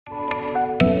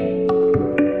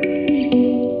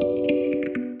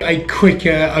a quick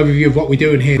overview of what we're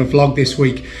doing here. A vlog this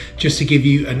week just to give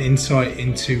you an insight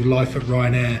into life at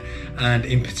Ryanair and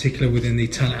in particular within the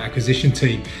talent acquisition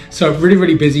team. So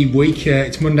really busy week.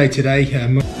 It's Monday today.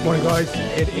 Morning guys,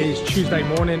 it is Tuesday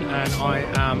morning and I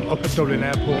am up at Dublin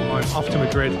Airport. I'm off to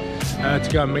Madrid to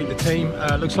go and meet the team.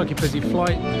 Looks like a busy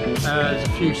flight. There's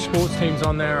a few sports teams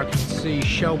on there. I can see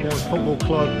Shelbourne Football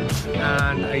Club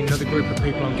and another group of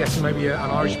people. I'm guessing maybe an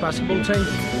Irish basketball team.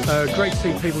 Great to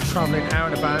see people travelling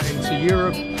out and about into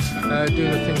Europe,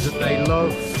 doing the things that they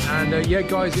love. And yeah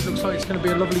guys, it looks like it's going to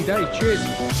be a lovely day. Cheers.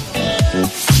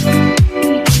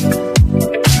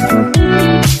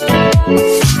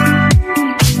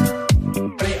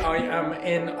 I am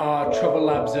in our Travel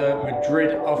Labs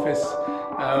Madrid office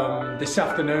this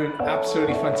afternoon.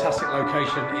 Absolutely fantastic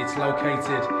location. It's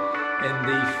located in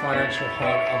the financial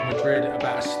heart of Madrid,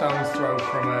 about a stone's throw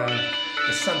from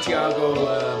the Santiago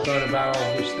Bernabeu,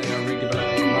 which they are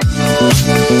redeveloping.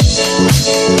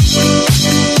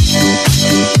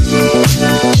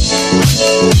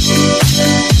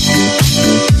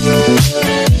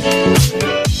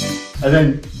 And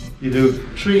then you do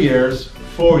 3 years,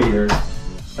 4 years,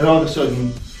 and all of a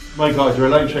sudden, my God, you're a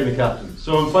line training captain.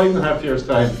 So in 5.5 years'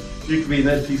 time, you could be an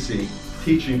LTC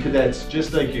teaching cadets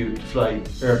just like you to fly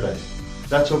airplanes.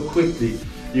 That's how quickly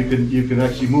you can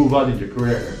actually move on in your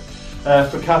career.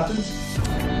 For captains.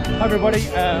 Hi everybody,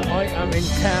 I am in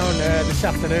town this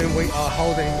afternoon. We are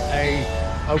holding a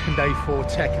open day for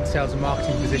tech and sales and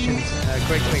marketing positions.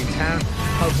 Great to be in town.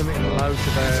 Hope I'm meeting loads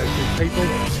of good people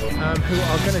who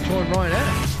are going to join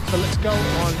Ryanair. So let's go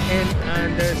on in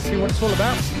and see what it's all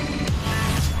about.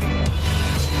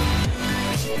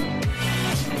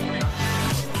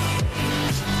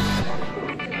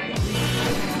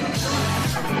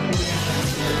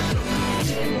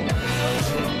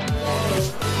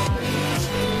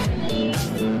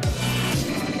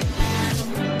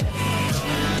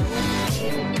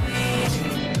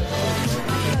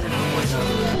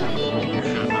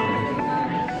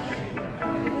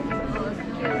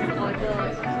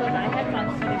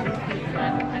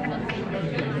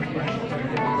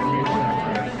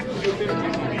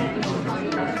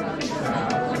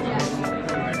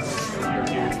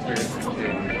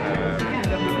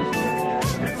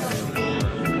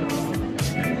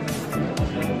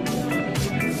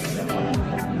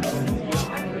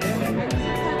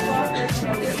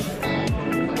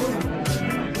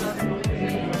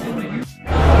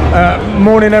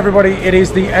 Morning everybody, it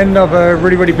is the end of a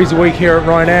really busy week here at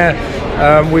Ryanair.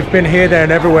 We've been here, there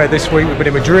and everywhere this week. We've been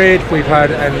in Madrid, we've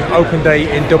had an open day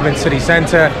in Dublin city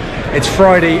centre. It's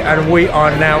Friday and we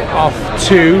are now off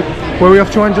to, where are we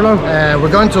off to, Angelo?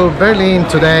 We're going to Berlin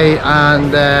today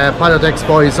and Pilot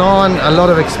Expo is on. A lot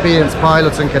of experienced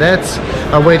pilots and cadets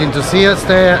are waiting to see us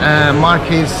there.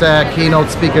 Mark is keynote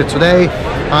speaker today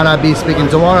and I'll be speaking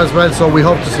tomorrow as well, so we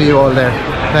hope to see you all there.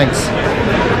 Thanks.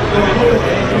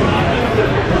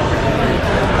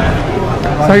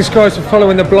 Thanks guys for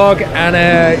following the blog and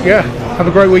yeah, have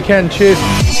a great weekend. Cheers.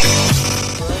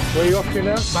 Where are you off to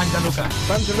now? Banja Luka.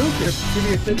 Banja Luka.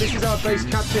 This is our base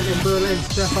captain in Berlin,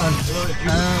 Stefan.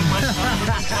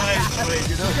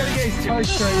 Hi,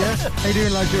 straight, yeah? How you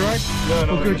doing, lads? You alright? No,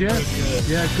 all good, yeah? Good.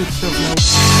 Yeah, good stuff,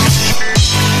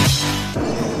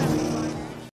 man.